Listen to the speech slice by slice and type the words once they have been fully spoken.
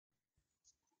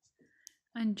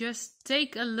And just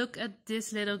take a look at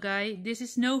this little guy. This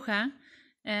is Noga,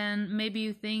 and maybe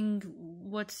you think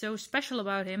what's so special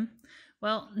about him.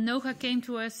 Well, Noga came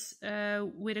to us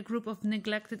with a group of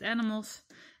neglected animals.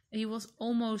 He was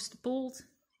almost bald,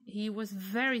 he was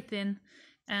very thin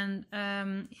and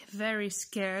very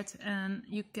scared, and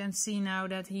you can see now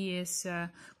that he is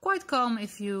quite calm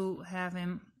if you have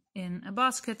him in a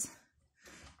basket.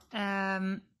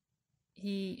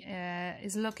 He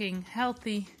is looking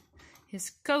healthy. His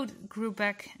coat grew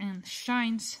back and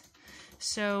shines.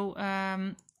 So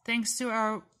thanks to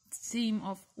our team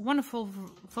of wonderful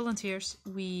volunteers,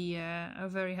 we are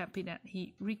very happy that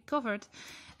he recovered,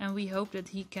 and we hope that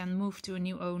he can move to a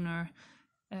new owner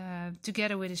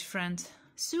together with his friend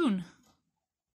soon.